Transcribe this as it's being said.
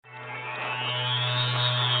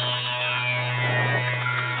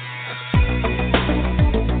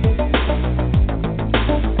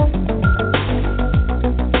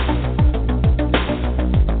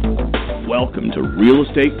to Real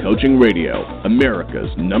Estate Coaching Radio, America's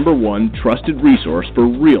 #1 trusted resource for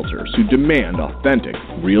realtors who demand authentic,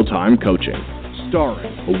 real-time coaching.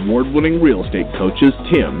 Starring award-winning real estate coaches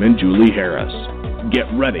Tim and Julie Harris.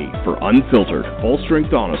 Get ready for unfiltered,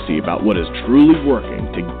 full-strength honesty about what is truly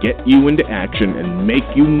working to get you into action and make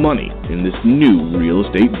you money in this new real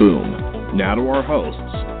estate boom. Now to our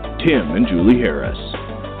hosts, Tim and Julie Harris.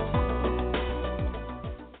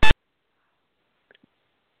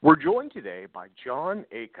 We're joined today by Jon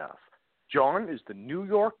Acuff. Jon is the New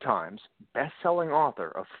York Times best-selling author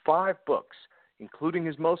of 5 books, including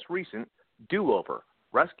his most recent, Do-Over,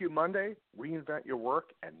 Rescue Monday, Reinvent Your Work,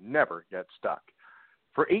 and Never Get Stuck.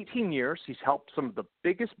 For 18 years, he's helped some of the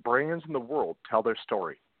biggest brands in the world tell their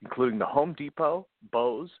story, including the Home Depot,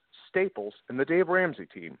 Bose, Staples, and the Dave Ramsey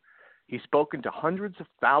team. He's spoken to hundreds of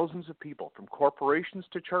thousands of people, from corporations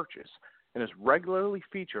to churches, and is regularly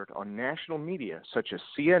featured on national media such as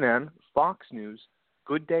CNN, Fox News,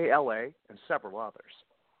 Good Day LA, and several others.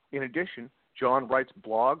 In addition, Jon writes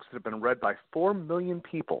blogs that have been read by 4 million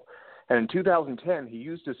people, and in 2010, he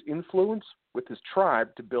used his influence with his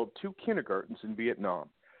tribe to build 2 kindergartens in Vietnam.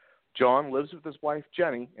 Jon lives with his wife,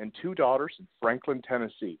 Jenny, and 2 daughters in Franklin,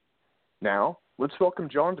 Tennessee. Now, let's welcome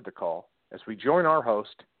Jon to the call as we join our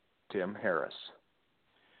host, Tim Harris.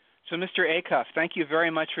 So, Mr. Acuff, thank you very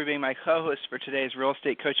much for being my co-host for today's Real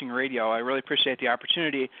Estate Coaching Radio. I really appreciate the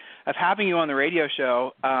opportunity of having you on the radio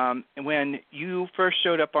show. When you first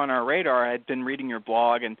showed up on our radar, I had been reading your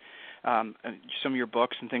blog and some of your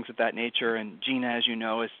books and things of that nature. And Gina, as you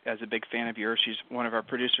know, is a big fan of yours. She's one of our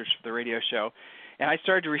producers for the radio show. And I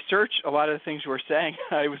started to research a lot of the things you were saying.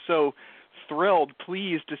 I was so thrilled,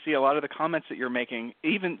 pleased to see a lot of the comments that you're making.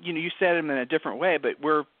 Even, you said them in a different way, but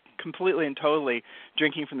we're completely and totally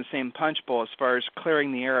drinking from the same punch bowl as far as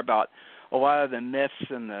clearing the air about a lot of the myths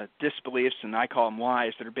and the disbeliefs, and I call them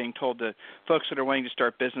lies, that are being told to folks that are wanting to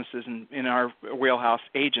start businesses in our wheelhouse,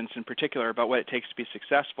 agents in particular, about what it takes to be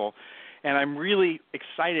successful. And I'm really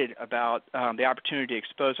excited about the opportunity to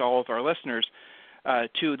expose all of our listeners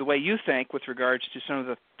to the way you think with regards to some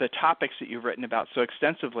of the topics that you've written about so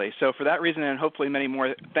extensively. So for that reason and hopefully many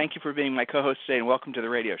more, thank you for being my co-host today, and welcome to the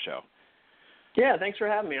radio show. Yeah, thanks for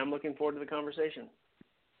having me. I'm looking forward to the conversation.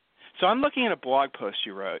 So I'm looking at a blog post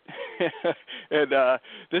you wrote, and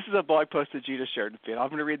this is a blog post that Gina shared with me. I'm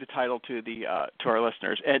going to read the title to our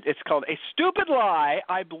listeners, and it's called "A Stupid Lie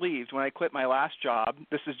I Believed When I Quit My Last Job."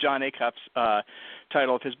 This is Jon Acuff's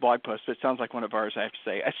title of his blog post, but it sounds like one of ours, I have to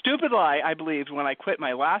say. "A Stupid Lie I Believed When I Quit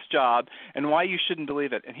My Last Job, and Why You Shouldn't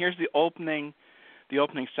Believe It." And here's the opening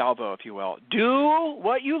salvo, if you will. Do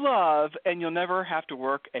what you love, and you'll never have to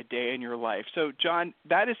work a day in your life. So, Jon,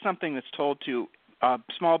 that is something that's told to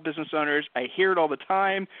small business owners. I hear it all the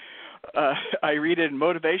time. I read it in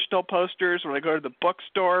motivational posters when I go to the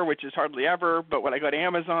bookstore, which is hardly ever, but when I go to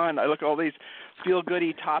Amazon, I look at all these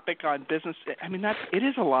feel-goody topic on business. I mean, it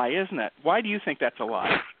is a lie, isn't it? Why do you think that's a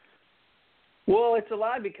lie? Well, it's a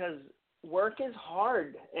lie because work is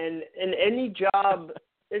hard, and in any job,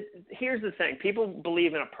 here's the thing. People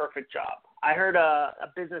believe in a perfect job. I heard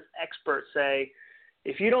a business expert say,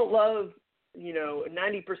 if you don't love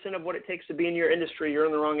 90% of what it takes to be in your industry, you're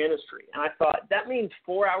in the wrong industry. And I thought, that means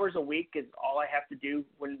 4 hours a week is all I have to do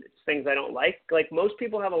when it's things I don't like. Like, most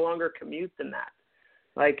people have a longer commute than that.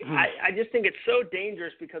 Like, I just think it's so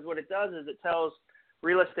dangerous, because what it does is it tells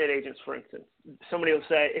real estate agents, for instance, somebody will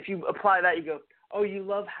say, if you apply that, you go, oh, you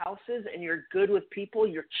love houses and you're good with people,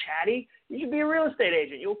 you're chatty, you should be a real estate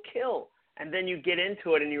agent, you'll kill. And then you get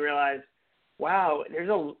into it and you realize, wow,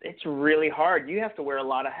 it's really hard. You have to wear a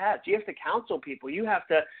lot of hats. You have to counsel people. You have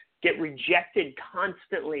to get rejected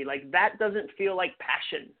constantly. Like, that doesn't feel like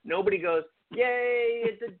passion. Nobody goes,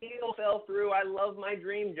 yay, the deal fell through. I love my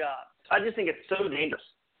dream job. I just think it's so dangerous.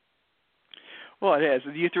 Well, it is.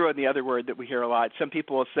 You throw in the other word that we hear a lot. Some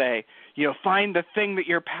people will say, find the thing that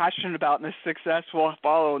you're passionate about, and the success will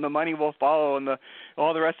follow, and the money will follow, and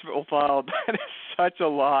all the rest of it will follow. That is such a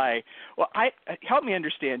lie. Well, help me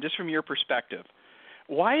understand, just from your perspective,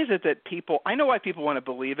 why is it that I know why people want to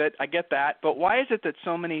believe it, I get that, but why is it that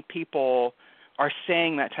so many people are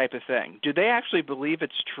saying that type of thing? Do they actually believe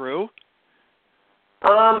it's true?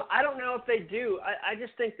 I don't know if they do. I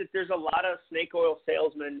just think that there's a lot of snake oil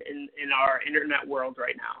salesmen in our internet world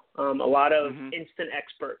right now. A lot of instant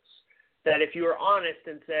experts that if you were honest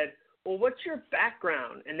and said, well, what's your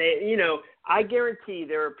background? And they, I guarantee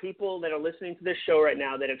there are people that are listening to this show right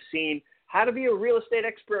now that have seen How to Be a Real Estate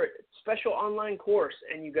Expert, special online course.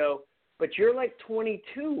 And you go, but you're like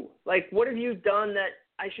 22. Like, what have you done that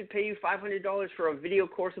I should pay you $500 for a video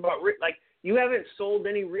course about, like, you haven't sold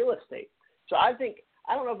any real estate. So I think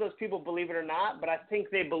I don't know if those people believe it or not, but I think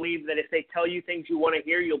they believe that if they tell you things you want to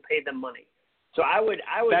hear, you'll pay them money. So I would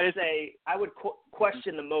say I would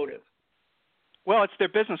question the motive. Well, it's their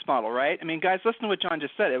business model, right? I mean, guys, listen to what John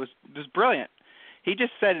just said. It was brilliant. He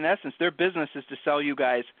just said, in essence, their business is to sell you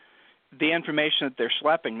guys the information that they're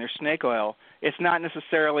schlepping, their snake oil. It's not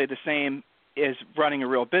necessarily the same as running a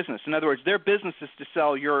real business. In other words, their business is to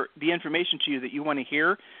sell the information to you that you want to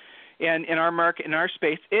hear. And in our market, in our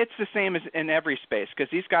space, it's the same as in every space, because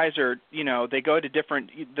these guys are, they go to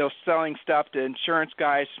they're selling stuff to insurance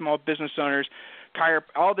guys, small business owners,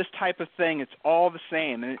 all this type of thing. It's all the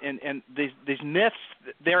same. And these myths,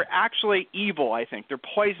 they're actually evil, I think. They're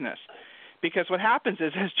poisonous. Because what happens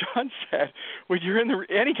is, as John said, when you're in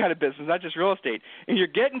any kind of business, not just real estate, and you're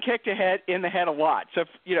getting kicked in the head a lot. So,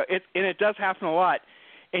 it does happen a lot.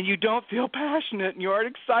 And you don't feel passionate, and you aren't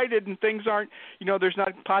excited, and things aren't, there's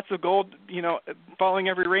not pots of gold, following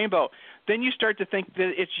every rainbow. Then you start to think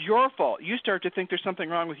that it's your fault. You start to think there's something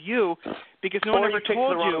wrong with you because no one ever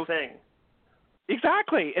told you. The wrong thing.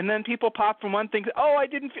 Exactly. And then people pop from one thing. Oh,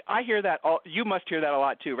 I hear that. You must hear that a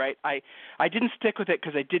lot too, right? I didn't stick with it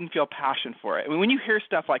because I didn't feel passion for it. I mean, when you hear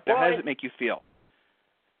stuff like that, how does it make you feel?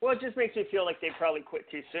 Well, it just makes me feel like they probably quit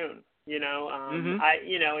too soon.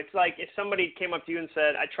 It's like if somebody came up to you and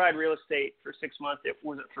said, I tried real estate for 6 months, it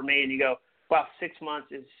wasn't for me. And you go, wow, 6 months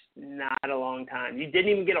is not a long time. You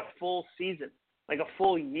didn't even get a full season, like a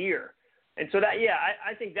full year. And so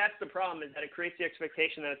I think that's the problem, is that it creates the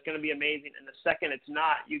expectation that it's going to be amazing. And the second it's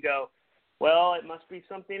not, you go, well, it must be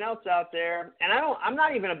something else out there. And I'm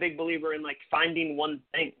not even a big believer in like finding one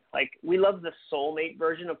thing. Like, we love the soulmate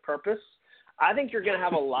version of purpose. I think you're going to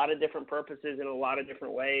have a lot of different purposes in a lot of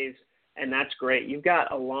different ways. And that's great. You've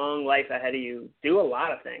got a long life ahead of you. Do a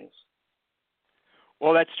lot of things.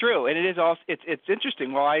 Well, that's true, and it is also it's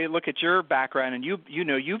interesting. Well, I look at your background, and you've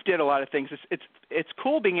did a lot of things. It's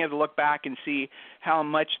cool being able to look back and see how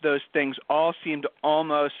much those things all seem to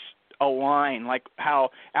almost align. Like how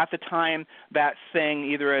at the time that thing,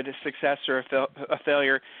 either a success or a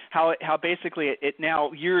failure, how basically it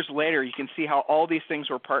now years later you can see how all these things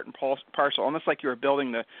were part and parcel, almost like you were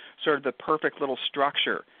building the sort of the perfect little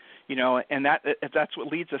structure. And that's what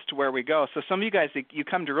leads us to where we go. So some of you guys, you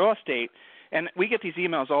come to real estate, and we get these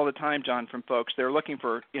emails all the time, John, from folks. They're looking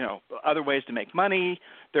for, other ways to make money.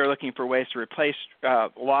 They're looking for ways to replace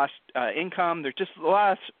lost income. There's just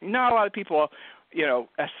not a lot of people,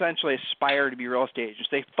 essentially aspire to be real estate agents.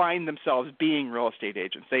 They find themselves being real estate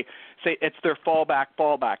agents. They say it's their fallback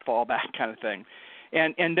kind of thing.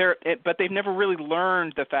 But they've never really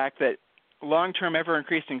learned the fact that long-term,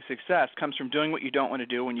 ever-increasing success comes from doing what you don't want to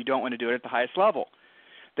do when you don't want to do it at the highest level.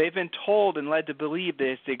 They've been told and led to believe that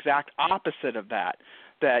it's the exact opposite of that,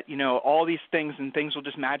 all these things and things will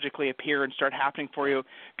just magically appear and start happening for you.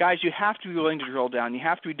 Guys, you have to be willing to drill down. You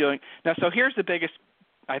have to be doing – now, so here's the biggest,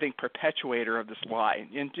 I think, perpetuator of this lie,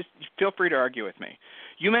 and just feel free to argue with me.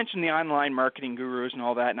 You mentioned the online marketing gurus and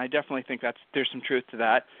all that, and I definitely think there's some truth to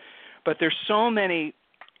that. But there's so many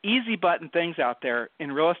easy button things out there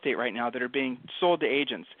in real estate right now that are being sold to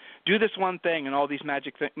agents. Do this one thing and all these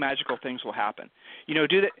magical things will happen.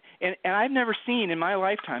 Do that. And I've never seen in my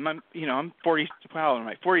lifetime, I'm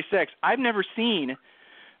 46. I've never seen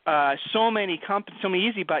so many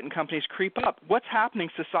easy button companies creep up. What's happening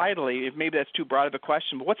societally? Maybe that's too broad of a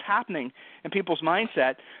question, but what's happening in people's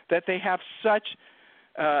mindset that they have such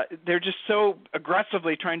they're just so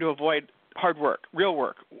aggressively trying to avoid hard work, real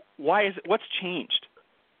work. Why is it? What's changed?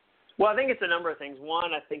 Well, I think it's a number of things.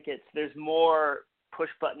 One, I think there's more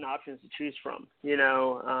push-button options to choose from.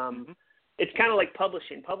 It's kind of like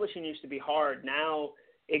publishing. Publishing used to be hard. Now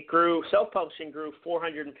self-publishing grew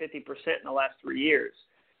 450% in the last 3 years.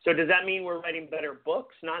 So does that mean we're writing better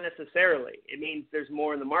books? Not necessarily. It means there's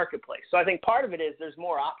more in the marketplace. So I think part of it is there's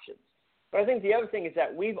more options. But I think the other thing is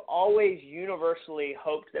that we've always universally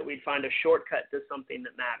hoped that we'd find a shortcut to something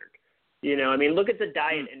that mattered. Look at the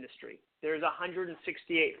diet industry. There's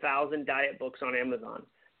 168,000 diet books on Amazon.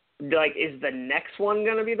 Like, is the next one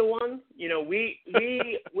going to be the one? We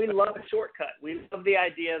love a shortcut. We love the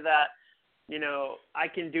idea that, I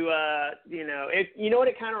can do what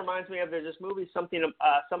it kind of reminds me of? There's this movie, Something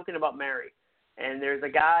About Mary. And there's a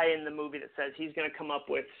guy in the movie that says he's going to come up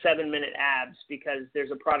with 7-minute abs because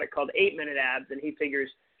there's a product called 8-minute abs. And he figures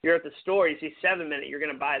you're at the store, you see 7-minute, you're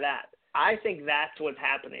going to buy that. I think that's what's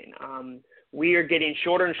happening. We are getting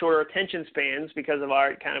shorter and shorter attention spans because of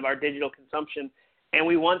our digital consumption, and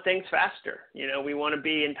we want things faster. We want to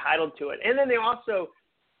be entitled to it. And then they also,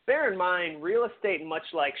 bear in mind, real estate, much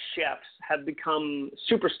like chefs, have become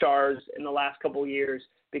superstars in the last couple of years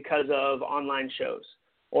because of online shows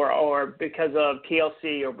or because of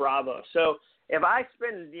TLC or Bravo. So if I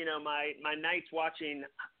spend, my nights watching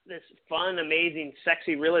this fun, amazing,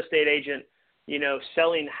 sexy real estate agent,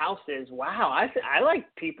 selling houses, wow, I like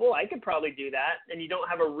people. I could probably do that. And you don't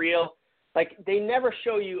have a real, they never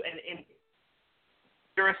show you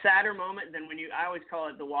a sadder moment than when I always call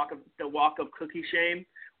it the walk of cookie shame,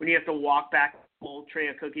 when you have to walk back a whole tray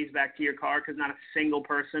of cookies back to your car because not a single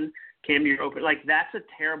person came to your open. That's a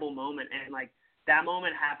terrible moment. And that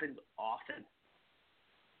moment happens often.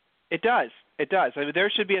 It does. I mean, there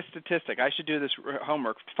should be a statistic. I should do this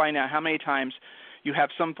homework, find out how many times you have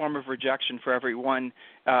some form of rejection for every one,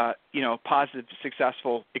 positive,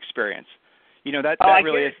 successful experience. That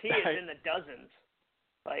really is. I guarantee it's in the dozens.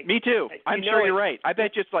 Me too. I'm sure you're right. I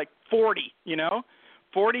bet you it's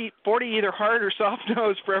 40, 40 either hard or soft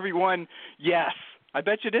nose for every one yes. I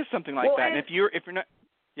bet you it is something like that. And if you're not,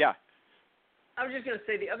 yeah. I was just going to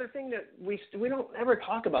say the other thing that we don't ever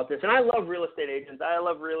talk about this, and I love real estate agents. I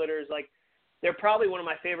love realtors. They're probably one of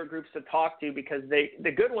my favorite groups to talk to because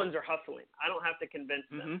the good ones are hustling. I don't have to convince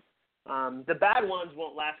them. Mm-hmm. The bad ones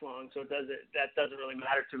won't last long, so that doesn't really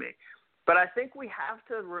matter to me. But I think we have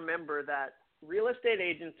to remember that real estate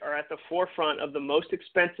agents are at the forefront of the most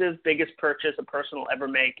expensive, biggest purchase a person will ever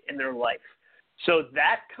make in their life. So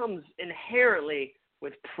that comes inherently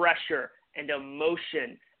with pressure and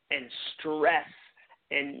emotion and stress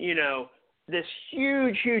and, this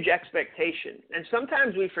huge, huge expectation. And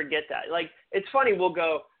sometimes we forget that. It's funny, we'll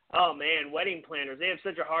go, oh, man, wedding planners, they have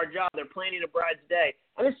such a hard job. They're planning a bride's day.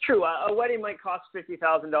 And it's true. A wedding might cost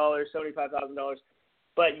 $50,000, $75,000.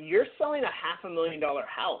 But you're selling a $500,000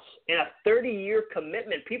 house in a 30-year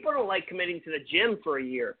commitment. People don't like committing to the gym for a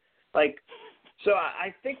year. So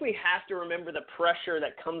I think we have to remember the pressure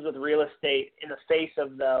that comes with real estate in the face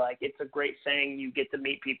of it's a great saying, you get to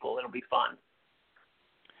meet people, it'll be fun.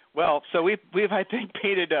 Well, so we've I think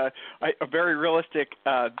painted a very realistic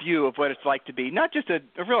view of what it's like to be not just a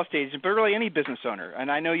real estate agent, but really any business owner.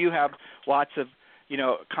 And I know you have lots of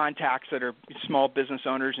contacts that are small business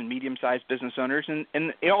owners and medium-sized business owners,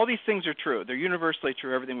 and all these things are true. They're universally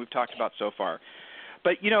true, everything we've talked about so far.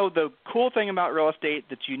 But, the cool thing about real estate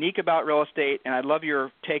that's unique about real estate, and I love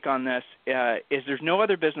your take on this, is there's no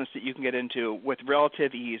other business that you can get into with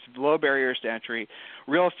relative ease, low barriers to entry,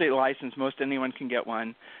 real estate license, most anyone can get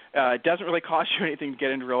one. It doesn't really cost you anything to get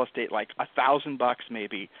into real estate, like $1,000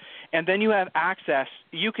 maybe. And then you have access.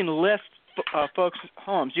 You can list folks'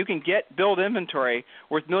 homes. You can build inventory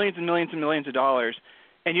worth millions and millions and millions of dollars,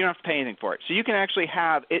 and you don't have to pay anything for it. So you can actually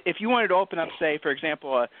have, if you wanted to open up, say, for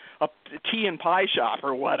example, a tea and pie shop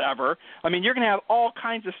or whatever, I mean, you're going to have all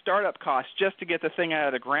kinds of startup costs just to get the thing out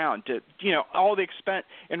of the ground, to, all the expense.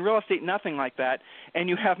 In real estate, nothing like that. And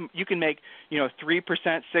you can make, 3%,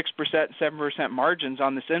 6%, 7% margins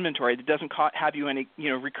on this inventory that doesn't have you any,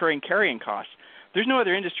 recurring carrying costs. There's no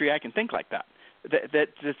other industry I can think like that.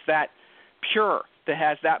 That's that pure, that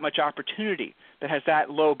has that much opportunity, that has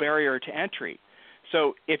that low barrier to entry.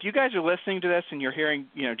 So if you guys are listening to this and you're hearing,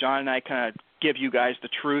 John and I kind of give you guys the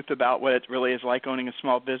truth about what it really is like owning a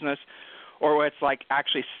small business, or what it's like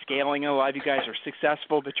actually scaling it. A lot of you guys are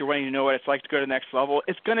successful, but you're wanting to know what it's like to go to the next level.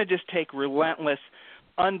 It's going to just take relentless,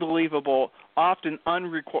 unbelievable, often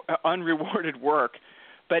unrewarded work.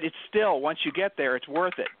 But it's still, once you get there, it's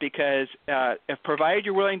worth it because if provided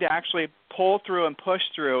you're willing to actually pull through and push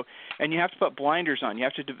through, and you have to put blinders on, you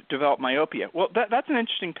have to develop myopia. Well, that's an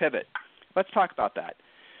interesting pivot. Let's talk about that.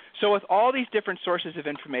 So with all these different sources of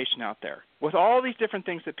information out there, with all these different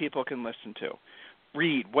things that people can listen to,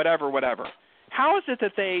 read, whatever, how is it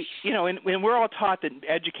that they, and we're all taught that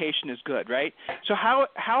education is good, right? So how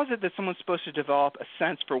is it that someone's supposed to develop a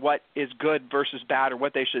sense for what is good versus bad, or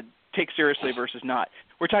what they should take seriously versus not?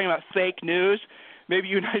 We're talking about fake news. Maybe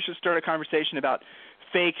you and I should start a conversation about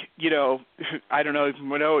fake, I don't know what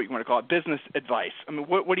you want to call it, business advice. I mean,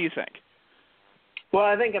 what do you think? Well,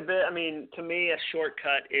 I think to me, a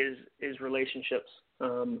shortcut is relationships.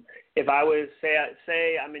 If I was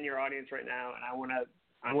say I'm in your audience right now and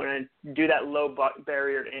I want to do that low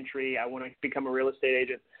barrier to entry, I want to become a real estate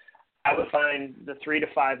agent, I would find the 3 to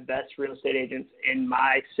 5 best real estate agents in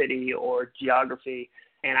my city or geography,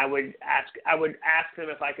 and I would ask them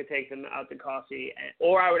if I could take them out to coffee,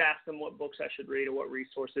 or I would ask them what books I should read or what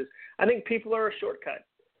resources. I think people are a shortcut.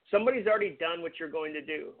 Somebody's already done what you're going to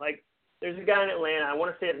do. There's a guy in Atlanta, I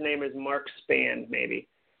want to say his name is Mark Spann, maybe,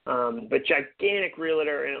 but gigantic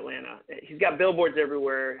realtor in Atlanta. He's got billboards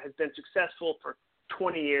everywhere, has been successful for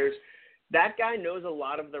 20 years. That guy knows a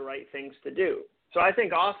lot of the right things to do. So I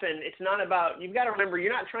think often it's not about, you've got to remember,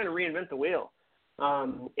 you're not trying to reinvent the wheel.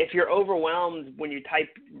 If you're overwhelmed when you type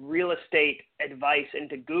real estate advice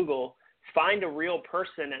into Google, find a real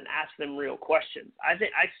person and ask them real questions. I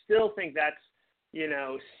still think that's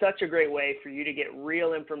such a great way for you to get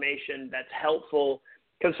real information that's helpful.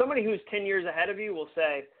 Because somebody who's 10 years ahead of you will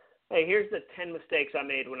say, hey, here's the 10 mistakes I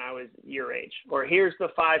made when I was your age, or here's the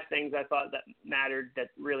 5 things I thought that mattered that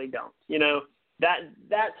really don't.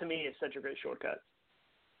 That to me is such a great shortcut.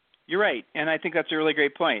 You're right, and I think that's a really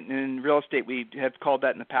great point. In real estate, we have called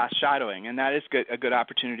that in the past shadowing, and that is a good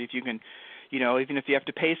opportunity if you can, even if you have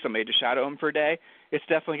to pay somebody to shadow them for a day, it's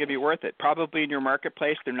definitely going to be worth it. Probably in your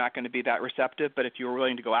marketplace, they're not going to be that receptive, but if you're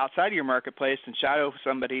willing to go outside of your marketplace and shadow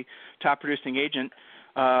somebody, top producing agent,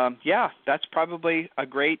 that's probably a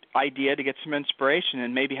great idea to get some inspiration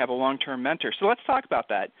and maybe have a long-term mentor. So let's talk about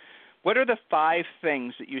that. What are the 5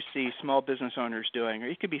 things that you see small business owners doing? Or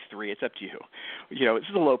it could be 3. It's up to you. This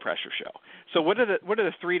is a low-pressure show. So what are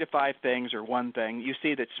the 3 to 5 things or one thing you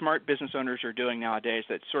see that smart business owners are doing nowadays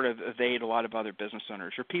that sort of evade a lot of other business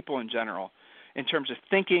owners or people in general in terms of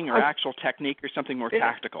thinking or actual technique or something more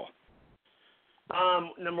tactical?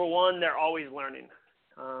 Number 1, they're always learning.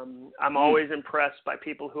 I'm always impressed by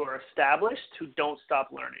people who are established who don't stop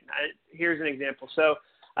learning. Here's an example. So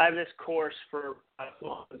I have this course for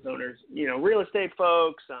small business owners, real estate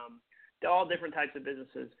folks, all different types of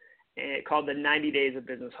businesses, called the 90 Days of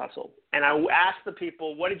Business Hustle. And I ask the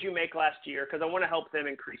people, what did you make last year? Because I want to help them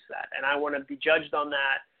increase that. And I want to be judged on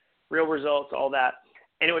that, real results, all that.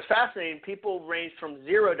 And it was fascinating. People ranged from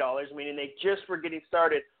 $0, meaning they just were getting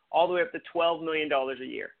started, all the way up to $12 million a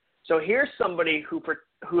year. So here's somebody who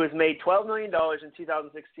has made $12 million in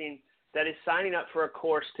 2016 that is signing up for a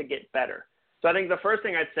course to get better. So I think the first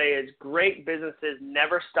thing I'd say is great businesses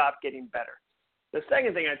never stop getting better. The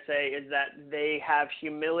second thing I'd say is that they have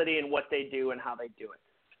humility in what they do and how they do it.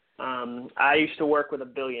 I used to work with a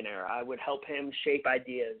billionaire. I would help him shape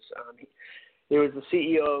ideas. He was the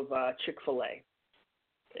CEO of Chick-fil-A.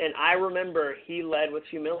 And I remember he led with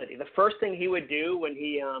humility. The first thing he would do when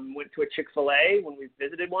he went to a Chick-fil-A, when we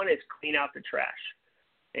visited one, is clean out the trash.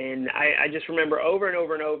 And I just remember over and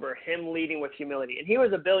over and over him leading with humility. And he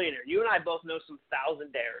was a billionaire. You and I both know some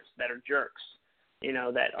thousandaires that are jerks,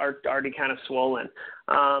 that are already kind of swollen.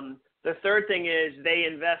 The third thing is they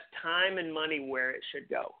invest time and money where it should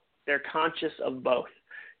go. They're conscious of both.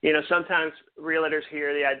 Sometimes realtors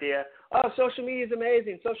hear the idea, oh, social media is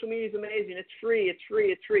amazing. Social media is amazing. It's free. It's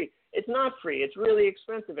free. It's free. It's not free. It's really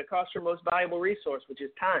expensive. It costs your most valuable resource, which is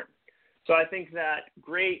time. So I think that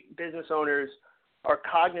great business owners are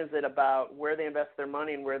cognizant about where they invest their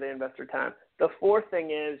money and where they invest their time. The fourth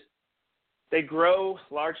thing is they grow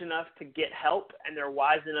large enough to get help, and they're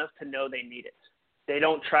wise enough to know they need it. They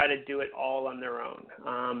don't try to do it all on their own.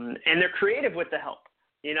 And they're creative with the help.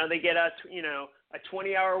 They get a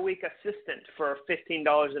 20-hour-a-week assistant for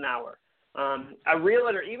 $15 an hour. A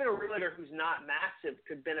realtor, even a realtor who's not massive,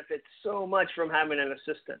 could benefit so much from having an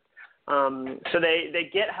assistant. So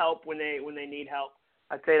they get help when they need help.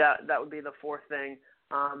 I'd say that would be the fourth thing.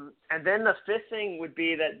 And then the fifth thing would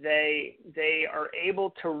be that they are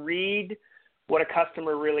able to read what a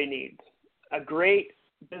customer really needs. A great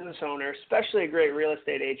business owner, especially a great real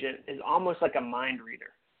estate agent, is almost like a mind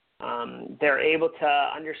reader. They're able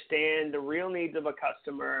to understand the real needs of a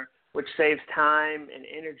customer, which saves time and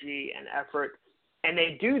energy and effort. And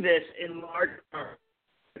they do this in large part.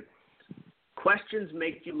 Questions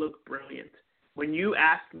make you look brilliant. When you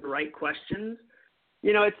ask the right questions,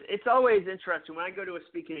 it's always interesting. When I go to a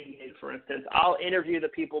speaking engagement, for instance, I'll interview the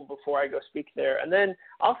people before I go speak there. And then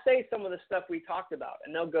I'll say some of the stuff we talked about.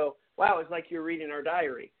 And they'll go, wow, it's like you're reading our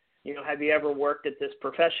diary. Have you ever worked at this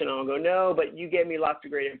profession? I'll go, no, but you gave me lots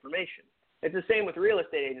of great information. It's the same with real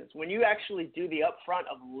estate agents. When you actually do the upfront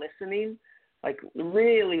of listening, like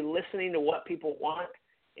really listening to what people want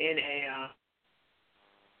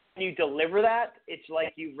you deliver that, it's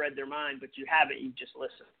like you've read their mind, but you haven't, you just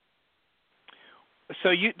listened. So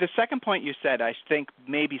the second point you said, I think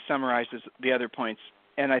maybe summarizes the other points,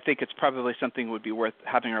 and I think it's probably something that would be worth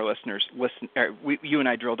having our listeners listen. You and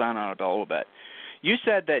I drill down on it a little bit. You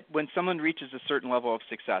said that when someone reaches a certain level of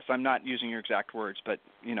success, I'm not using your exact words, but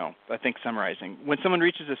I think summarizing, when someone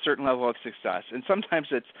reaches a certain level of success, and sometimes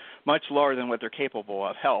it's much lower than what they're capable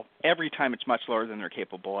of. Hell, every time it's much lower than they're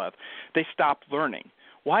capable of, they stop learning.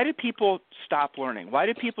 Why do people stop learning? Why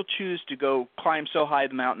do people choose to go climb so high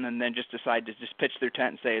the mountain and then just decide to just pitch their tent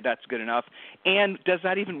and say that's good enough? And does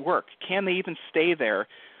that even work? Can they even stay there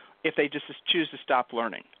if they just choose to stop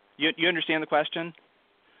learning? You understand the question?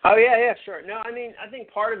 Oh, yeah, sure. No, I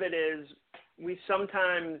think part of it is we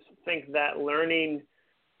sometimes think that learning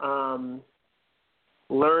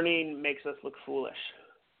makes us look foolish.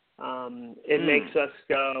 It makes us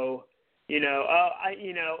go,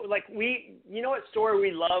 what story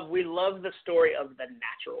we love? We love the story of the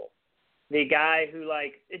natural. the guy who,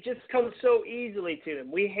 like, it just comes so easily to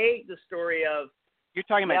them. We hate the story of, you're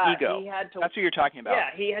talking about ego. That's what you're talking about.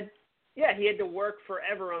 He had to work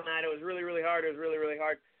forever on that. It was really, really hard. It was really, really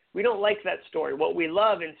hard. We don't like that story. What we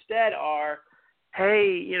love instead are, hey,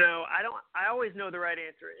 you know, I always know the right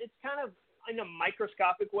answer. It's kind of, in a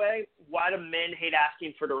microscopic way, why do men hate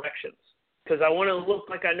asking for directions? Because I want to look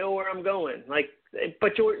like I know where I'm going. Like,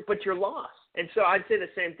 but you're lost. And so I'd say the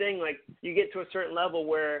same thing. Like, you get to a certain level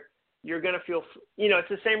where you're going to feel, you know, it's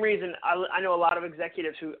the same reason I know a lot of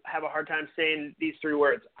executives who have a hard time saying these three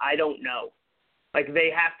words, I don't know. Like, they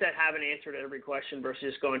have to have an answer to every question versus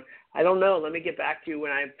just going, I don't know, let me get back to you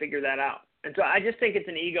when I figure that out. And so I just think it's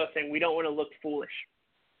an ego thing. We don't want to look foolish.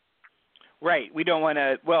 Right. We don't want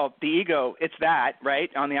to, well, the ego, it's that, right,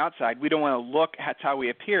 on the outside. We don't want to look at how we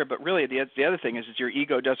appear, but really the other thing is your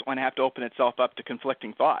ego doesn't want to have to open itself up to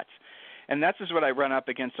conflicting thoughts. And that's just what I run up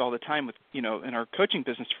against all the time with, you know, in our coaching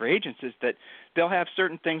business for agents, is that they'll have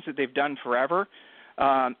certain things that they've done forever,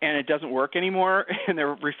 and it doesn't work anymore, and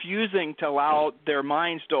they're refusing to allow their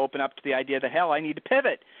minds to open up to the idea that, hell, I need to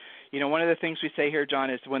pivot. You know, one of the things we say here, John,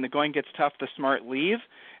 is when the going gets tough, the smart leave.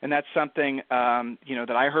 And that's something, you know,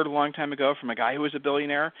 that I heard a long time ago from a guy who was a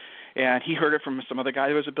billionaire, and he heard it from some other guy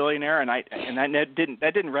who was a billionaire, and that didn't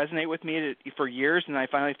resonate with me for years, and I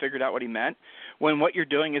finally figured out what he meant. When what you're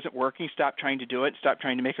doing isn't working, stop trying to do it. Stop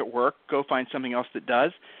trying to make it work. Go find something else that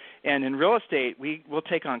does. And in real estate, we will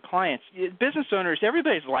take on clients. Business owners,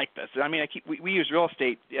 everybody's like this. I mean, we use real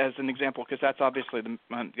estate as an example because that's obviously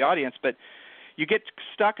the audience, but you get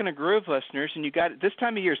stuck in a groove, listeners, and this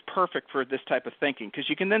time of year is perfect for this type of thinking, because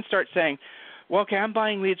you can then start saying, well, okay, I'm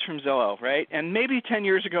buying leads from Zillow, right? And maybe 10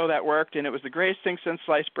 years ago that worked, and it was the greatest thing since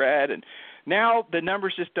sliced bread, and now the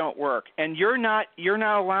numbers just don't work. And you're not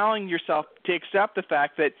allowing yourself to accept the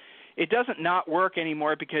fact that it doesn't not work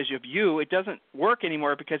anymore because of you. It doesn't work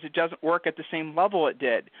anymore because it doesn't work at the same level it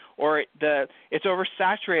did, or it's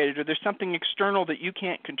oversaturated, or there's something external that you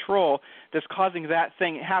can't control that's causing that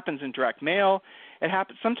thing. It happens in direct mail. It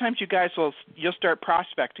happens. Sometimes you'll start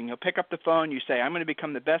prospecting. You'll pick up the phone. You say, I'm going to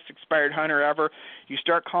become the best expired hunter ever. You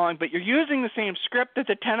start calling, but you're using the same script that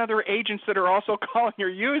the 10 other agents that are also calling are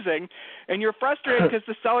using, and you're frustrated because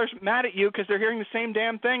the seller's mad at you because they're hearing the same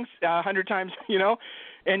damn things 100 times, you know,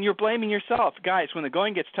 and you're blaming yourself. Guys, when the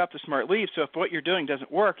going gets tough, the smart leave. So if what you're doing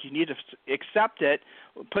doesn't work, you need to accept it,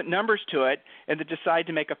 put numbers to it, and then decide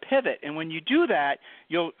to make a pivot. And when you do that,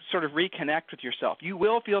 you'll sort of reconnect with yourself. You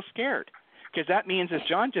will feel scared, because that means, as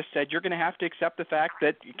John just said, you're going to have to accept the fact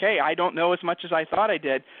that, okay, I don't know as much as I thought I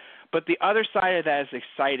did. But the other side of that is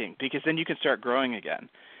exciting, because then you can start growing again.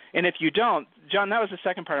 And if you don't, John, that was the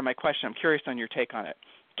second part of my question. I'm curious on your take on it.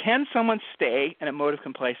 Can someone stay in a mode of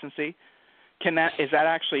complacency? Is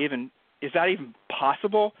that even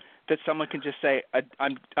possible, that someone can just say,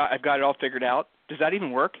 I've got it all figured out? Does that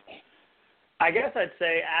even work? I guess I'd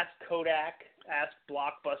say ask Kodak, ask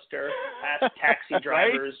Blockbuster, ask taxi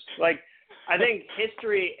drivers. Right? Like, I think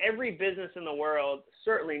history, every business in the world,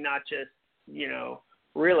 certainly not just, you know,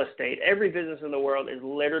 real estate, every business in the world is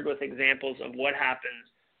littered with examples of what happens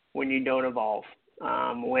when you don't evolve.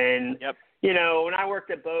 You know, when I worked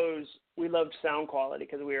at Bose, we loved sound quality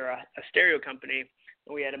because we were a stereo company,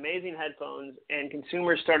 and we had amazing headphones, and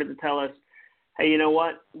consumers started to tell us, hey, you know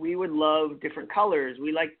what, we would love different colors.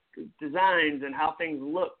 We like designs and how things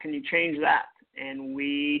look. Can you change that? And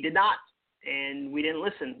we did not, and we didn't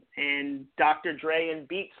listen. And Dr. Dre and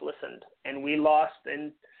Beats listened, and we lost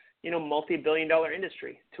in, you know, multi-billion-dollar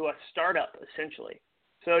industry to a startup, essentially.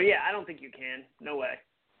 So, yeah, I don't think you can. No way.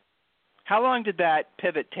 How long did that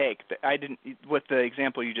pivot take? With the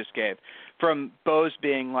example you just gave, from Bose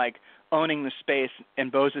being like owning the space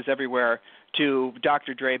and Bose is everywhere, to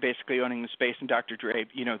Dr. Dre basically owning the space and Dr. Dre,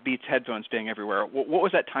 you know, Beats headphones being everywhere? What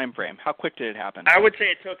was that time frame? How quick did it happen? I would say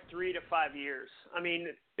it took 3 to 5 years. I mean,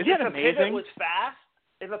 if a pivot was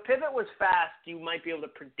fast, you might be able to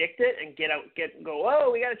predict it and go,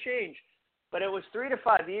 oh, we got to change. But it was 3 to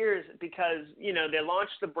 5 years because, you know, they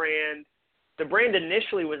launched the brand. The brand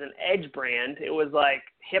initially was an edge brand. It was like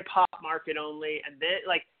hip hop market only, and then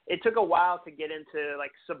like it took a while to get into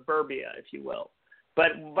like suburbia, if you will.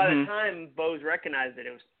 But by the time Bose recognized it,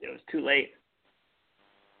 it was too late.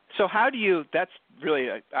 So how do you? That's really.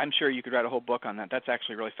 I'm sure you could write a whole book on that. That's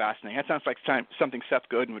actually really fascinating. That sounds like something Seth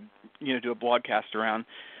Godin would, you know, do a blogcast around.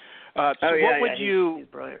 He's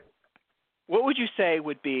brilliant. What would you say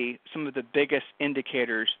would be some of the biggest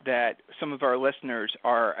indicators that some of our listeners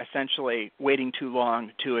are essentially waiting too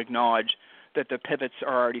long to acknowledge that the pivots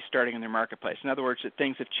are already starting in their marketplace? In other words, that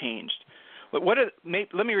things have changed. Let me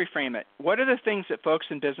reframe it. What are the things that folks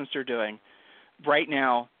in business are doing right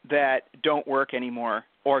now that don't work anymore,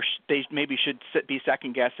 or they maybe should be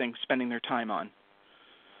second guessing spending their time on?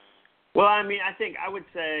 Well, I mean, I think I would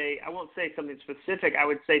say, I won't say something specific. I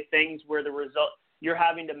would say things where you're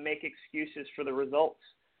having to make excuses for the results.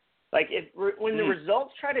 Like when the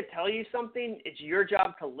results try to tell you something, it's your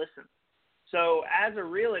job to listen. So as a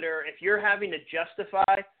realtor, if you're having to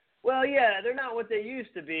justify, well, yeah, they're not what they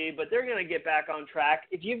used to be, but they're going to get back on track.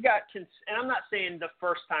 If you've got, and I'm not saying the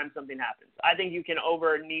first time something happens. I think you can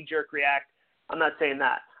knee-jerk react. I'm not saying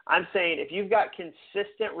that. I'm saying if you've got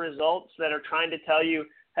consistent results that are trying to tell you,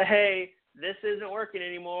 hey, this isn't working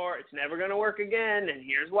anymore, it's never going to work again, and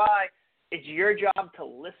here's why, it's your job to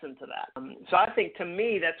listen to that. So I think, to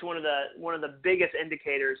me, that's one of the biggest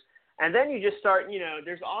indicators. And then you just start,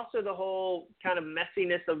 there's also the whole kind of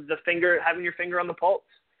messiness of having your finger on the pulse.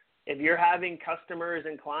 If you're having customers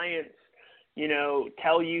and clients,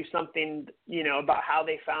 tell you something, about how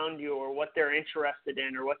they found you or what they're interested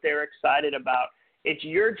in or what they're excited about, it's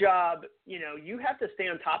your job, you have to stay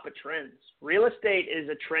on top of trends. Real estate is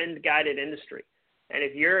a trend-guided industry. And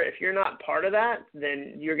if you're not part of that,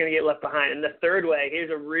 then you're going to get left behind. And the third way,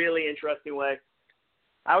 here's a really interesting way.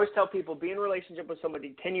 I always tell people, be in a relationship with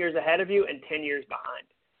somebody 10 years ahead of you and 10 years behind.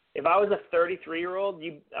 If I was a 33-year-old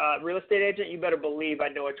real estate agent, you better believe I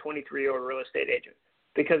know a 23-year-old real estate agent,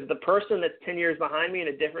 because the person that's 10 years behind me in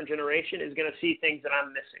a different generation is going to see things that I'm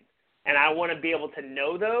missing. And I want to be able to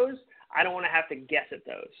know those. I don't want to have to guess at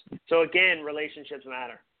those. So, again, relationships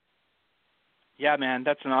matter. Yeah, man,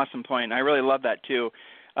 that's an awesome point. I really love that too.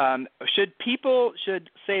 Should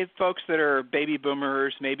say folks that are baby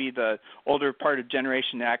boomers, maybe the older part of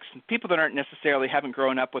Generation X, people that haven't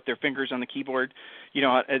grown up with their fingers on the keyboard,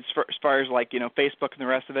 as far as Facebook and the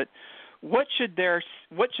rest of it, what should their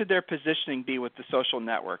positioning be with the social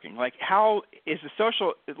networking? Like, how is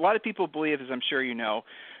a lot of people believe, as I'm sure you know,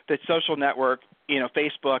 that social network,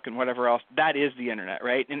 Facebook and whatever else, that is the internet,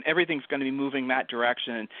 right? And everything's going to be moving that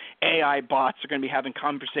direction. And AI bots are going to be having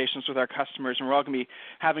conversations with our customers, and we're all going to be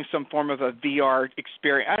having some form of a VR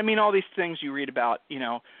experience. I mean, all these things you read about,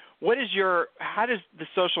 how does the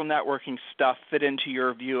social networking stuff fit into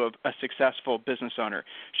your view of a successful business owner?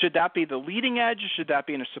 Should that be the leading edge, or should that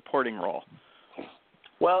be in a supporting role?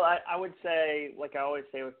 Well, I would say, like I always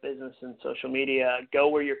say with business and social media, go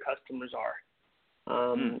where your customers are.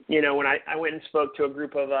 When I went and spoke to a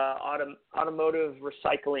group of automotive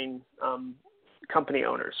recycling company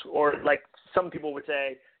owners, or like some people would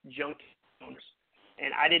say junk owners,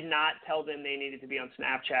 and I did not tell them they needed to be on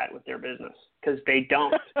Snapchat with their business, because they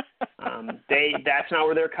don't. That's not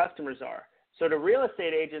where their customers are. So to real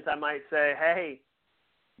estate agents, I might say, hey,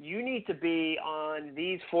 you need to be on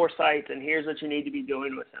these 4 sites, and here's what you need to be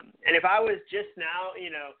doing with them. And if I was just now,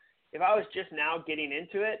 getting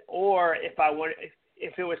into it, or if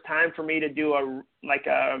it was time for me to do a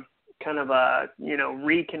kind of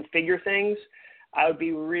reconfigure things, I would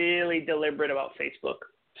be really deliberate about Facebook.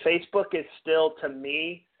 Facebook is still, to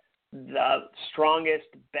me, the strongest,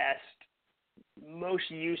 best, most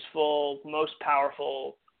useful, most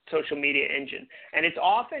powerful social media engine. And it's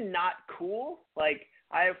often not cool. Like,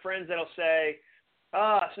 I have friends that'll say,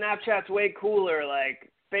 Snapchat's way cooler.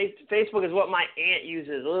 Like, Facebook is what my aunt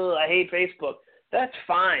uses. Ugh, I hate Facebook. That's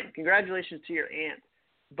fine. Congratulations to your aunt.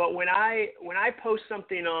 But when I post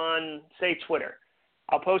something on, say, Twitter,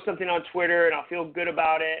 I'll post something on Twitter and I'll feel good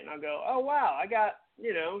about it, and I'll go, oh, wow, I got,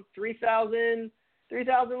 3,000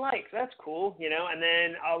 likes. That's cool, And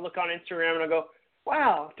then I'll look on Instagram and I'll go,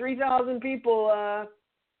 wow, 3,000 people,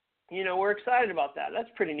 we're excited about that. That's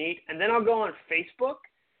pretty neat. And then I'll go on Facebook,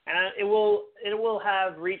 and it will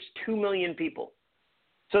have reached 2 million people.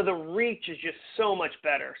 So the reach is just so much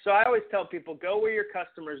better. So I always tell people, go where your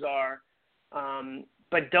customers are,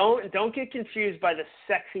 but don't get confused by the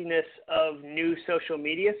sexiness of new social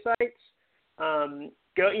media sites.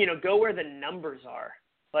 Go where the numbers are.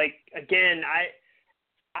 Like, again,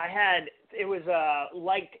 it was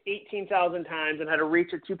liked 18,000 times and had a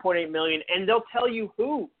reach of 2.8 million, and they'll tell you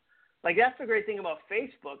who. Like, that's the great thing about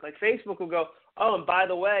Facebook. Like, Facebook will go, oh, and by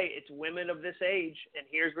the way, it's women of this age, and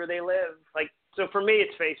here's where they live. Like, so for me,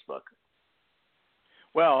 it's Facebook.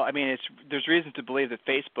 Well, I mean, there's reason to believe that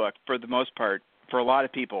Facebook, for the most part, for a lot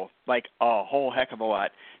of people, like a whole heck of a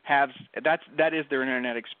lot, that is their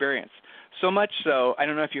internet experience. So much so, I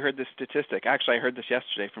don't know if you heard this statistic. Actually, I heard this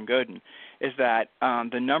yesterday from Godin, is that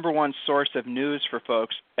the number one source of news for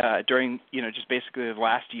folks during, just basically the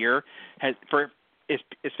last year is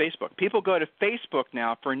Facebook. People go to Facebook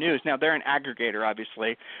now for news. Now, they're an aggregator,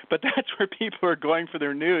 obviously, but that's where people are going for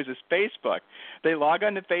their news, is Facebook. They log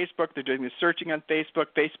on to Facebook. They're doing the searching on Facebook.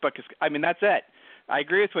 That's it. I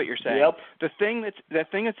agree with what you're saying. Yep. The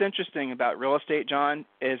thing that's interesting about real estate, John,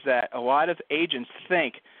 is that a lot of agents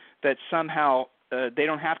think that somehow they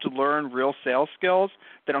don't have to learn real sales skills.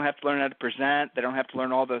 They don't have to learn how to present. They don't have to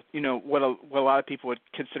learn all the, what a lot of people would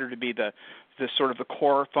consider to be the sort of the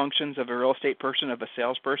core functions of a real estate person, of a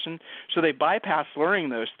salesperson. So they bypass learning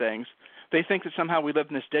those things. They think that somehow we live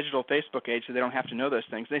in this digital Facebook age, so they don't have to know those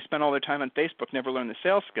things. They spend all their time on Facebook, never learn the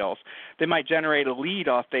sales skills. They might generate a lead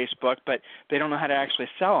off Facebook, but they don't know how to actually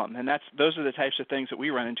sell them. And those are the types of things that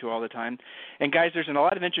we run into all the time. And guys, there's a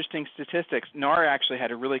lot of interesting statistics. NAR actually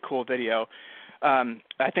had a really cool video.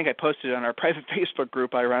 I think I posted it on our private Facebook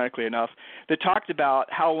group, ironically enough, that talked about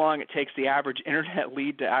how long it takes the average internet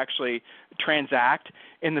lead to actually transact.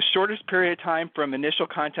 In the shortest period of time from initial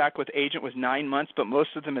contact with agent was 9 months, but most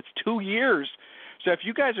of them it's 2 years. So if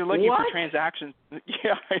you guys are looking for transactions,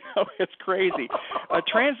 yeah, I know, it's crazy.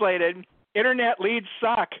 Translated, internet leads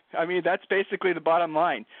suck. I mean, that's basically the bottom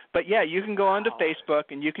line. But, yeah, you can go onto Facebook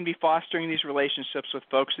and you can be fostering these relationships with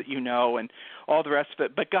folks that you know and all the rest of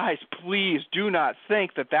it. But, guys, please do not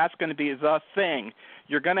think that that's going to be the thing.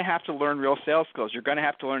 You're going to have to learn real sales skills. You're going to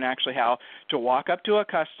have to learn actually how to walk up to a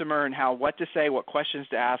customer and what to say, what questions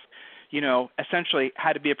to ask, essentially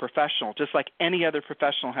how to be a professional, just like any other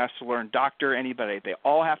professional has to learn, doctor, anybody. They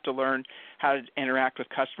all have to learn how to interact with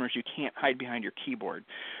customers. You can't hide behind your keyboard.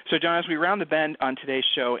 So, John, as we round the bend on today's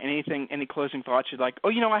show, any closing thoughts you'd like? Oh,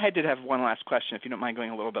 I did have one last question, if you don't mind going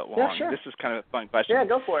a little bit long. Yeah, sure. This is kind of a fun question. Yeah,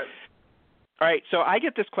 go for it. All right, so I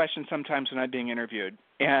get this question sometimes when I'm being interviewed,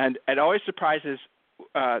 and it always surprises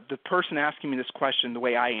the person asking me this question the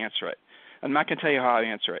way I answer it. I'm not going to tell you how I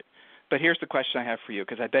answer it. But here's the question I have for you,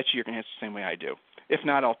 because I bet you're going to answer the same way I do. If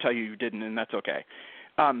not, I'll tell you didn't, and that's okay.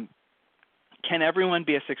 Can everyone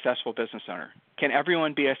be a successful business owner?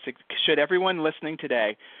 Should everyone listening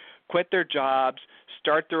today quit their jobs,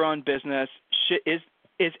 start their own business?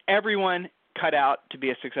 Is everyone cut out to be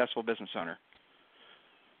a successful business owner?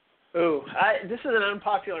 Ooh, this is an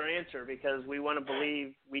unpopular answer because we want to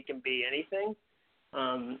believe we can be anything.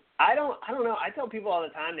 I don't know. I tell people all the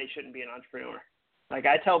time they shouldn't be an entrepreneur. Like,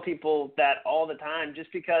 I tell people that all the time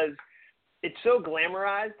just because it's so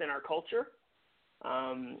glamorized in our culture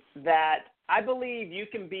that I believe you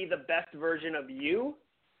can be the best version of you.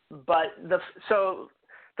 But the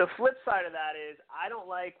flip side of that is I don't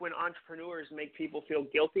like when entrepreneurs make people feel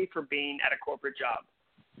guilty for being at a corporate job.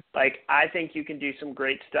 Like, I think you can do some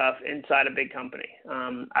great stuff inside a big company.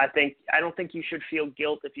 I don't think you should feel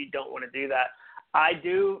guilt if you don't want to do that. I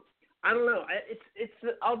do. I don't know.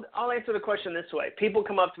 I'll answer the question this way. People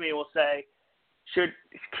come up to me and will say,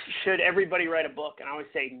 should everybody write a book? And I always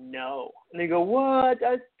say no. And they go, what?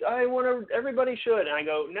 I want to. Everybody should. And I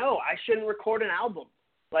go, no, I shouldn't record an album.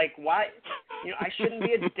 Like, why? I shouldn't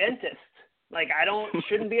be a dentist. Like,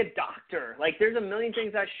 shouldn't be a doctor. Like, there's a million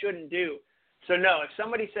things I shouldn't do. So no, if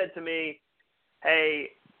somebody said to me, hey,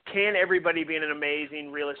 can everybody be an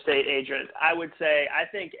amazing real estate agent? I would say I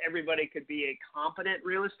think everybody could be a competent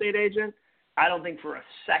real estate agent. I don't think for a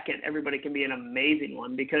second everybody can be an amazing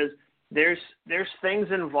one because there's things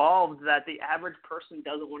involved that the average person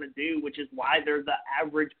doesn't want to do, which is why they're the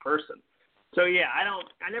average person. So yeah,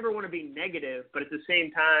 I never want to be negative, but at the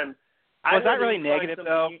same time, was that really negative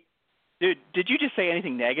though? Dude, did you just say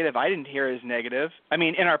anything negative? I didn't hear it as negative. I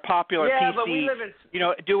mean, in our popular PC, but we live in,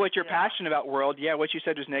 do what you're passionate about world, what you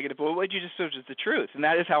said was negative, but what you just said was the truth. And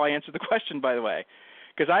that is how I answered the question, by the way,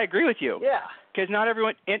 because I agree with you. Yeah. Because not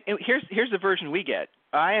everyone – and here's the version we get.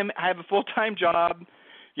 I have a full-time job.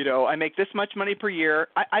 I make this much money per year.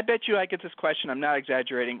 I bet you I get this question, I'm not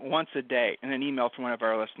exaggerating, once a day in an email from one of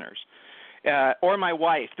our listeners. Or my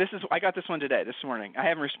wife. I got this one today, this morning. I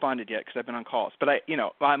haven't responded yet because I've been on calls. But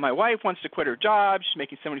my wife wants to quit her job. She's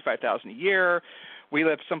making $75,000 a year. We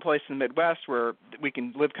live someplace in the Midwest where we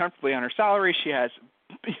can live comfortably on her salary. She has,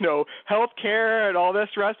 health care and all this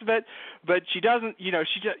rest of it. But she doesn't,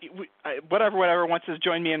 whatever wants to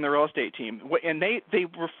join me in the real estate team. And they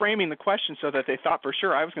were framing the question so that they thought for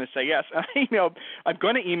sure I was going to say yes. I'm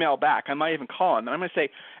going to email back. I might even call him. And I'm going to say,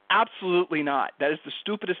 absolutely not. That is the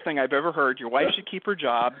stupidest thing I've ever heard. Your wife should keep her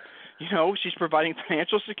job. She's providing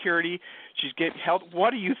financial security. She's getting help.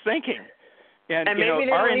 What are you thinking? And maybe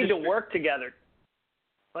they don't need to work together.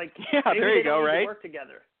 Like, there you go, right? To work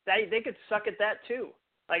together. They could suck at that too.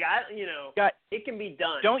 Like, it can be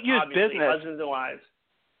done. Don't use business. Husbands and wives.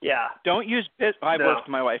 Yeah. Don't use business. I've worked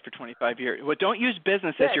with my wife for 25 years. Well, don't use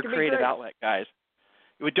business as your creative outlet, guys.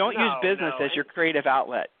 Don't use business as your creative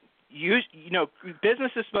outlet.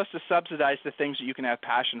 business is supposed to subsidize the things that you can have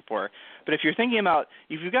passion for. But if you're thinking about,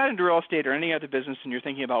 if you got into real estate or any other business and you're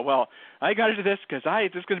thinking about, well, I got into this because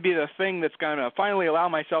this is going to be the thing that's going to finally allow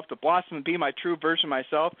myself to blossom and be my true version of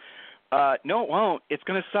myself. No, it won't. It's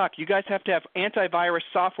going to suck. You guys have to have antivirus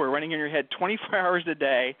software running in your head 24 hours a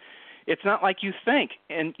day. It's not like you think.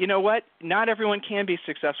 And you know what? Not everyone can be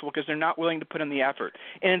successful because they're not willing to put in the effort.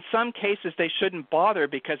 And in some cases, they shouldn't bother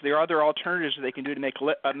because there are other alternatives that they can do to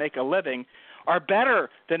make a living are better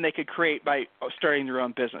than they could create by starting their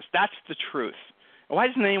own business. That's the truth. Why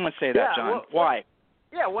doesn't anyone say that, John? Well, why?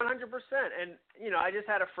 Yeah, 100%. And, I just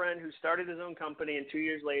had a friend who started his own company and 2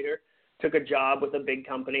 years later took a job with a big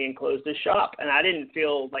company and closed his shop. And I didn't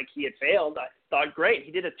feel like he had failed. I thought, great.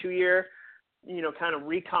 He did a 2-year kind of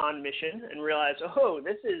recon mission and realized,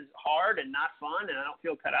 this is hard and not fun and I don't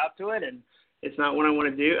feel cut out to it and it's not what I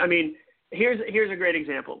want to do. I mean, here's a great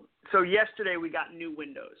example. So yesterday we got new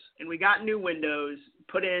windows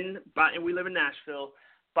put in and we live in Nashville,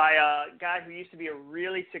 by a guy who used to be a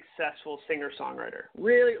really successful singer-songwriter.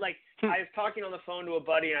 Really, I was talking on the phone to a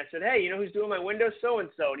buddy and I said, hey, you know who's doing my windows?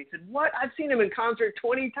 So-and-so. And he said, what? I've seen him in concert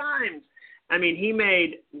 20 times. I mean, he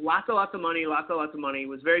made lots of money,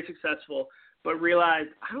 was very successful, but realized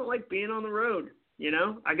I don't like being on the road.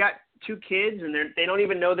 I got 2 kids and they don't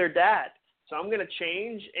even know their dad. So I'm going to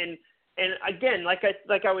change. And again, like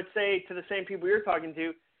I would say to the same people you're talking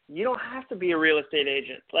to, you don't have to be a real estate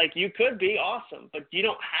agent. You could be awesome, but you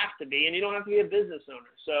don't have to be, and you don't have to be a business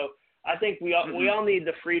owner. So I think we all need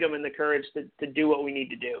the freedom and the courage to do what we need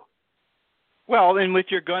to do. Well, and if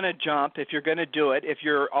you're going to jump, if you're going to do it, if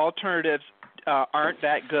your alternatives aren't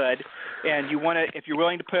that good, and if you're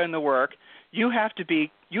willing to put in the work, you have to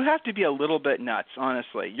be a little bit nuts,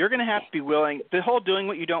 honestly. You're going to have to be willing. The whole doing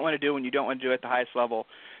what you don't want to do when you don't want to do it at the highest level,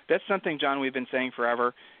 that's something, John, we've been saying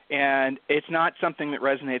forever, and it's not something that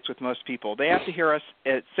resonates with most people. They have to hear us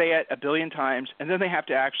say it a billion times, and then they have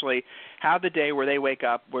to actually have the day where they wake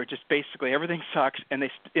up where just basically everything sucks, and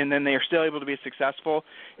then they are still able to be successful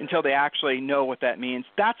until they actually know what that means.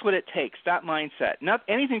 That's what it takes, that mindset. Not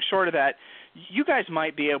anything short of that. You guys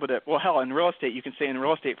might be able to, well, hell, in real estate, you can stay in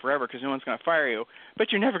real estate forever because no one's going to fire you,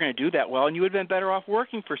 but you're never going to do that well, and you would have been better off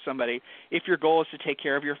working for somebody if your goal is to take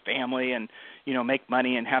care of your family and, make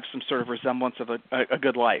money and have some sort of resemblance of a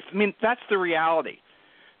good life. I mean, that's the reality.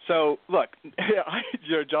 So, look,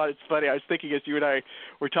 John, it's funny. I was thinking as you and I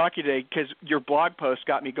were talking today because your blog post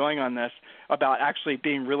got me going on this about actually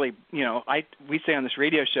being really, we say on this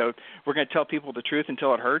radio show, we're going to tell people the truth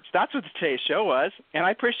until it hurts. That's what today's show was. And I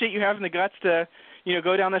appreciate you having the guts to,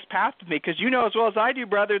 go down this path with me because you know as well as I do,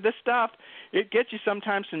 brother, this stuff, it gets you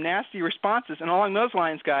sometimes some nasty responses. And along those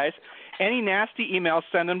lines, guys, any nasty emails,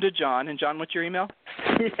 send them to John. And, John, what's your email?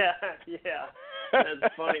 Yeah.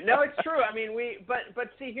 That's funny. No, it's true. I mean, but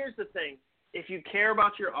see, here's the thing. If you care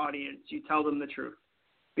about your audience, you tell them the truth.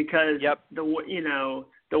 Because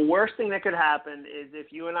the worst thing that could happen is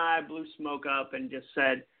if you and I blew smoke up and just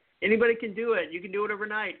said, anybody can do it. You can do it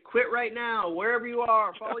overnight. Quit right now, wherever you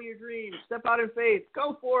are. Follow your dreams. Step out in faith.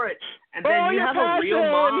 Go for it. And then you have a real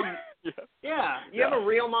mom. You have a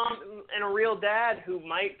real mom and a real dad who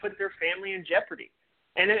might put their family in jeopardy.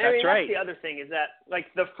 And that's the other thing is that,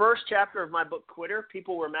 the first chapter of my book, Quitter,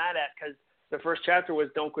 people were mad at because the first chapter was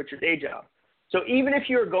don't quit your day job. So even if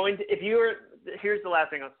you're here's the last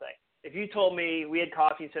thing I'll say. If you told me, we had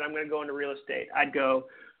coffee and said, I'm going to go into real estate, I'd go,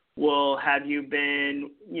 well, have you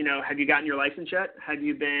gotten your license yet? Have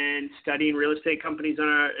you been studying real estate companies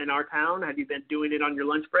in our town? Have you been doing it on your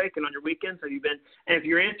lunch break and on your weekends? And if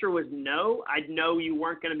your answer was no, I'd know you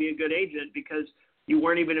weren't going to be a good agent because you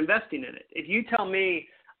weren't even investing in it. If you tell me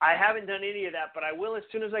I haven't done any of that, but I will as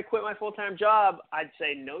soon as I quit my full-time job, I'd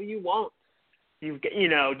say, no, you won't.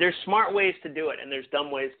 There's smart ways to do it, and there's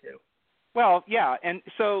dumb ways too. Well, yeah, and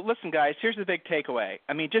so listen, guys, here's the big takeaway.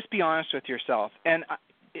 I mean, just be honest with yourself. And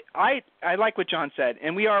I like what John said,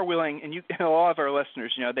 and we are willing, and all of our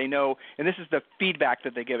listeners, they know, and this is the feedback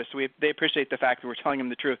that they give us, so they appreciate the fact that we're telling them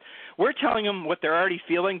the truth. We're telling them what they're already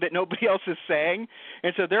feeling that nobody else is saying,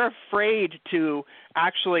 and so they're afraid to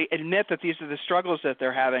actually admit that these are the struggles that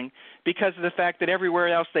they're having because of the fact that everywhere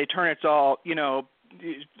else they turn, it's all,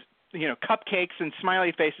 cupcakes and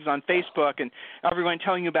smiley faces on Facebook and everyone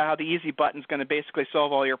telling you about how the easy button is going to basically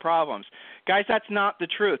solve all your problems. Guys, that's not the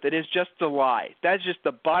truth. It is just a lie. That's just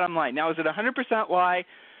the bottom line. Now, is it 100% lie?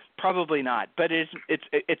 Probably not. But it's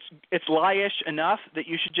lie-ish enough that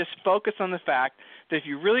you should just focus on the fact that if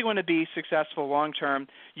you really want to be successful long-term,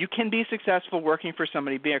 you can be successful working for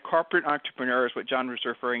somebody, being a corporate entrepreneur is what John was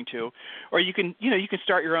referring to, or you can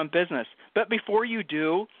start your own business. But before you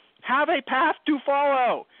do, have a path to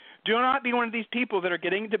follow. Do not be one of these people that are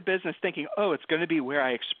getting into business thinking, oh, it's going to be where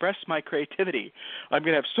I express my creativity. I'm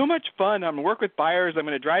going to have so much fun. I'm going to work with buyers. I'm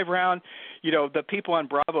going to drive around. The people on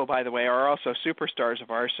Bravo, by the way, are also superstars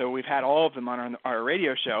of ours, so we've had all of them on our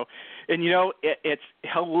radio show. And, it's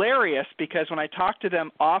hilarious because when I talk to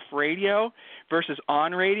them off radio versus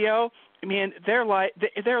on radio, I mean, they're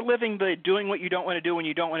living doing what you don't want to do when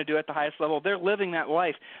you don't want to do it at the highest level. They're living that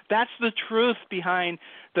life. That's the truth behind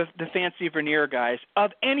the fancy veneer, guys,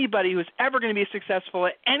 of anybody who's ever going to be successful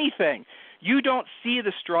at anything. You don't see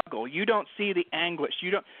the struggle. You don't see the anguish.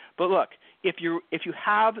 But look,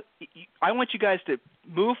 I want you guys to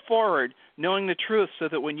move forward knowing the truth so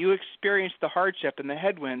that when you experience the hardship and the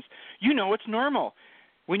headwinds, you know it's normal.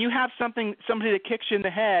 When you have somebody that kicks you in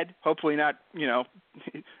the head, hopefully not,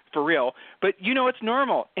 for real, but it's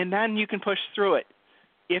normal, and then you can push through it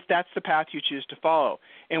if that's the path you choose to follow.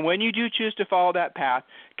 And when you do choose to follow that path,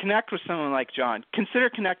 connect with someone like John. Consider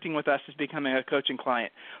connecting with us as becoming a coaching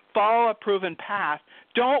client. Follow a proven path.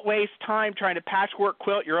 Don't waste time trying to patchwork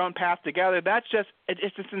quilt your own path together. That's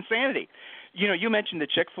it's insanity. You mentioned the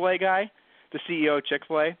Chick-fil-A guy, the CEO of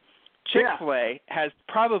Chick-fil-A. Chick-fil-A has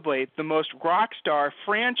probably the most rock star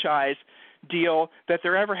franchise deal that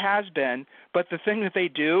there ever has been, but the thing that they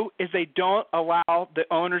do is they don't allow the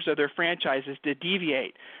owners of their franchises to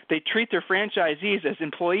deviate. They treat their franchisees as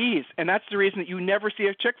employees, and that's the reason that you never see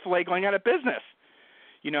a Chick-fil-A going out of business.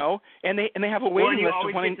 And they have a waiting list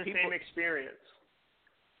of wanting people. You always get the same experience.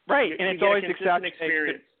 Right, and it's always consistent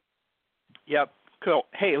experience. Yep, cool.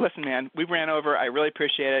 Hey, listen, man, we ran over. I really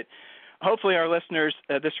appreciate it. Hopefully our listeners,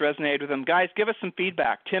 this resonated with them. Guys, give us some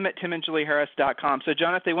feedback, tim@timandjulieharris.com. So,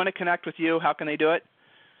 John, if they want to connect with you, how can they do it?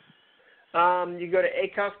 You go to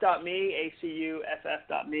acuff.me,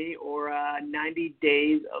 ACUFF.me, or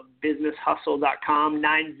 90daysofbusinesshustle.com.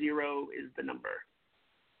 90 is the number.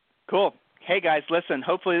 Cool. Hey, guys, listen,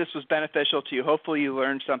 hopefully this was beneficial to you. Hopefully you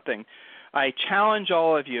learned something. I challenge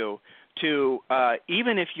all of you to,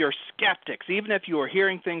 even if you're skeptics, even if you are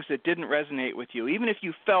hearing things that didn't resonate with you, even if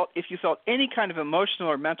you felt any kind of emotional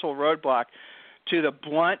or mental roadblock to the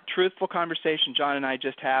blunt, truthful conversation John and I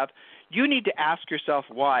just have, you need to ask yourself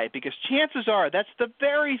why, because chances are that's the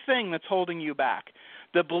very thing that's holding you back.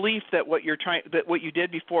 The belief that what you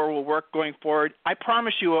did before will work going forward, I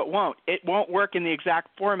promise you it won't. It won't work in the exact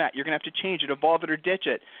format. You're going to have to change it, evolve it, or ditch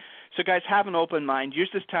it. So, guys, have an open mind. Use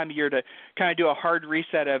this time of year to kind of do a hard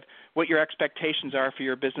reset of what your expectations are for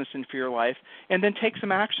your business and for your life, and then take some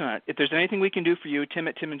action on it. If there's anything we can do for you,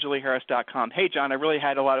 tim@timandjulieharris.com. Hey, John, I really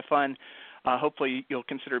had a lot of fun. Hopefully you'll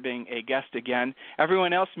consider being a guest again.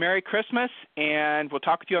 Everyone else, Merry Christmas, and we'll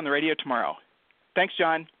talk with you on the radio tomorrow. Thanks,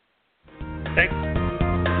 John. Thanks.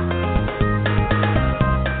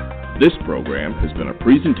 This program has been a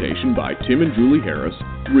presentation by Tim and Julie Harris,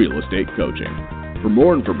 Real Estate Coaching. For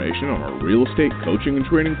more information on our real estate coaching and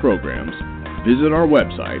training programs, visit our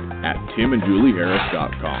website at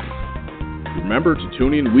timandjulieharris.com. Remember to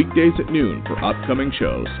tune in weekdays at noon for upcoming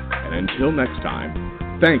shows, and until next time,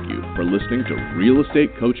 thank you for listening to Real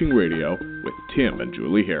Estate Coaching Radio with Tim and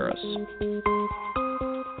Julie Harris.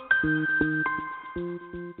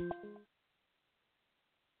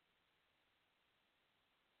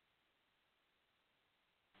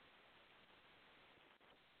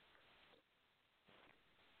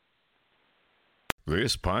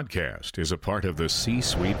 This podcast is a part of the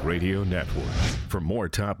C-Suite Radio Network. For more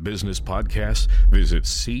top business podcasts, visit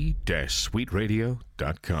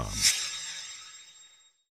c-suiteradio.com.